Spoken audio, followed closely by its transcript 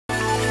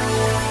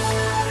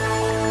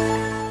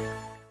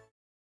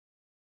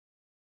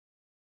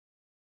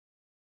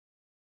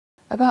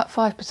About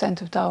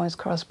 5% of Darwin's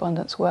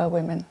correspondents were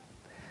women,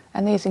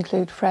 and these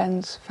include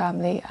friends,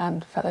 family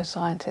and fellow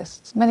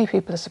scientists. Many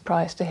people are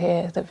surprised to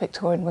hear that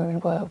Victorian women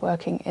were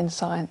working in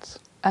science,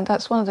 and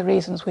that's one of the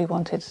reasons we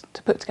wanted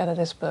to put together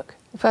this book.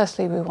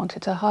 Firstly, we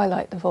wanted to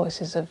highlight the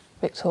voices of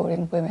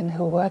Victorian women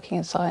who were working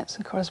in science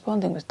and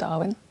corresponding with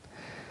Darwin,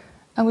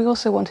 and we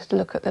also wanted to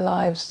look at the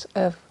lives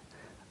of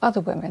other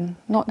women,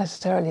 not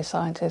necessarily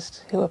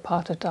scientists, who were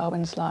part of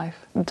Darwin's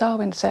life.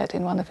 Darwin said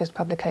in one of his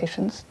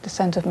publications,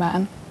 Descent of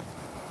Man,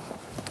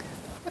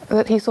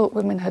 that he thought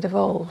women had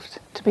evolved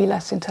to be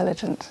less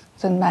intelligent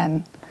than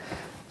men,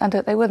 and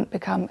that they wouldn't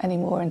become any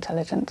more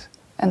intelligent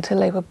until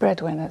they were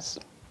breadwinners.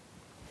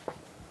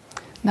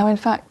 Now, in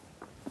fact,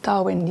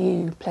 Darwin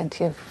knew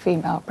plenty of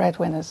female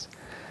breadwinners,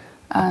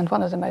 and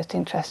one of the most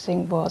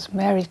interesting was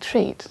Mary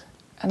Treat,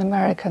 an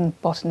American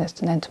botanist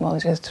and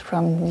entomologist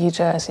from New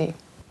Jersey.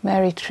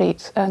 Mary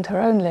Treat earned her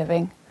own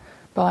living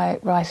by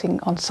writing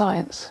on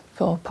science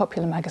for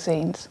popular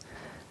magazines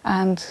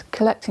and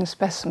collecting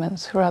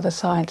specimens for other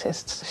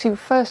scientists. She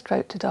first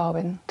wrote to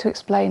Darwin to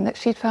explain that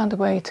she'd found a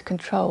way to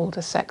control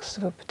the sex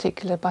of a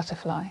particular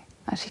butterfly,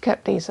 and she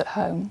kept these at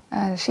home.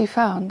 And she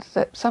found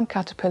that some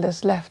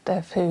caterpillars left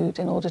their food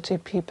in order to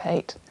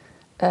pupate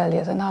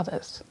earlier than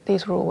others.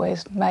 These were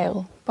always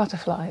male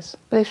butterflies,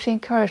 but if she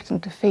encouraged them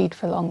to feed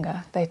for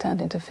longer, they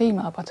turned into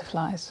female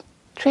butterflies.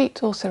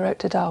 Treat also wrote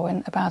to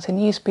Darwin about a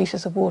new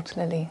species of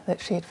water lily that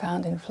she had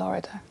found in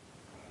Florida.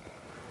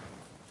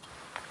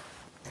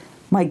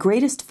 My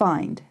greatest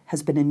find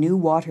has been a new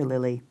water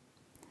lily.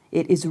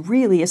 It is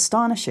really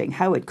astonishing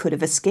how it could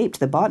have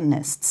escaped the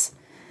botanists.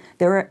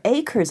 There are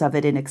acres of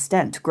it in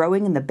extent,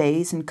 growing in the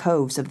bays and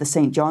coves of the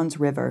St. John's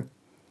River.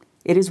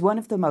 It is one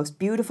of the most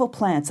beautiful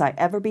plants I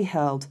ever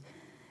beheld,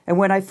 and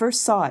when I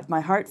first saw it, my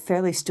heart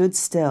fairly stood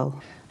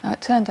still. Now,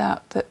 it turned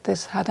out that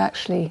this had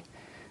actually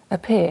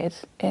appeared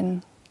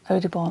in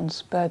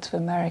Audubon's Birds of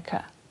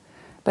America,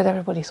 but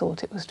everybody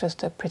thought it was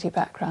just a pretty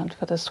background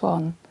for the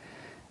swan.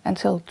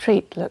 Until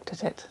Treat looked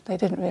at it, they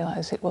didn't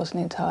realise it was an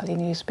entirely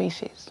new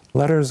species.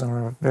 Letters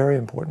are a very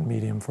important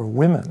medium for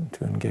women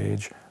to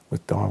engage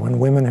with Darwin,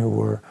 women who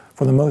were,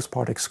 for the most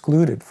part,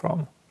 excluded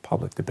from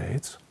public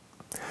debates,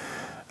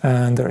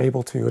 and they're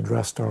able to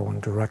address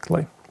Darwin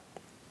directly.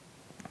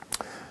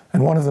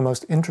 And one of the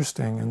most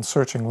interesting and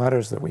searching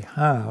letters that we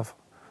have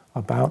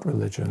about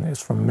religion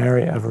is from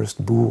Mary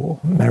Everest Boole.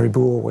 Mary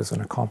Boole was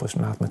an accomplished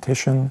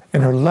mathematician.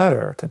 In her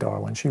letter to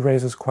Darwin, she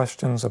raises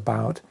questions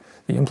about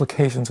the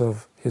implications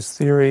of his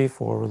theory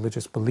for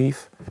religious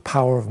belief, the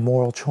power of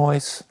moral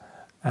choice,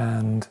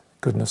 and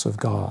goodness of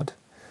God.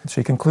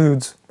 She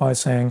concludes by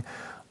saying,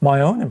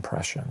 "My own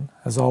impression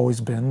has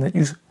always been that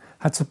you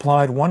had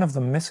supplied one of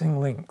the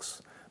missing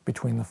links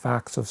between the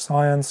facts of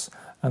science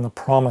and the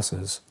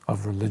promises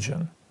of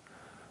religion.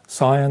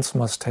 Science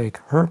must take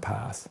her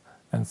path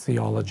and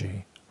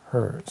theology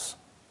hers.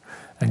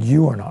 And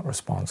you are not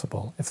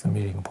responsible if the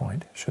meeting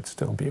point should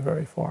still be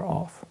very far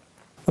off."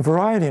 The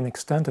variety and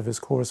extent of his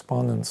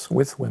correspondence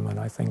with women,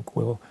 I think,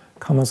 will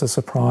come as a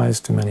surprise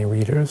to many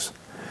readers,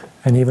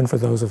 and even for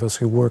those of us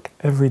who work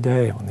every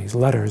day on these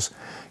letters.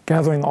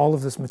 Gathering all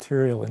of this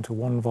material into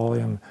one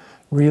volume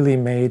really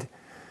made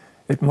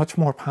it much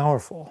more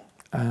powerful,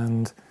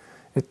 and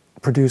it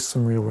produced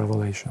some real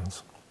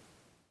revelations.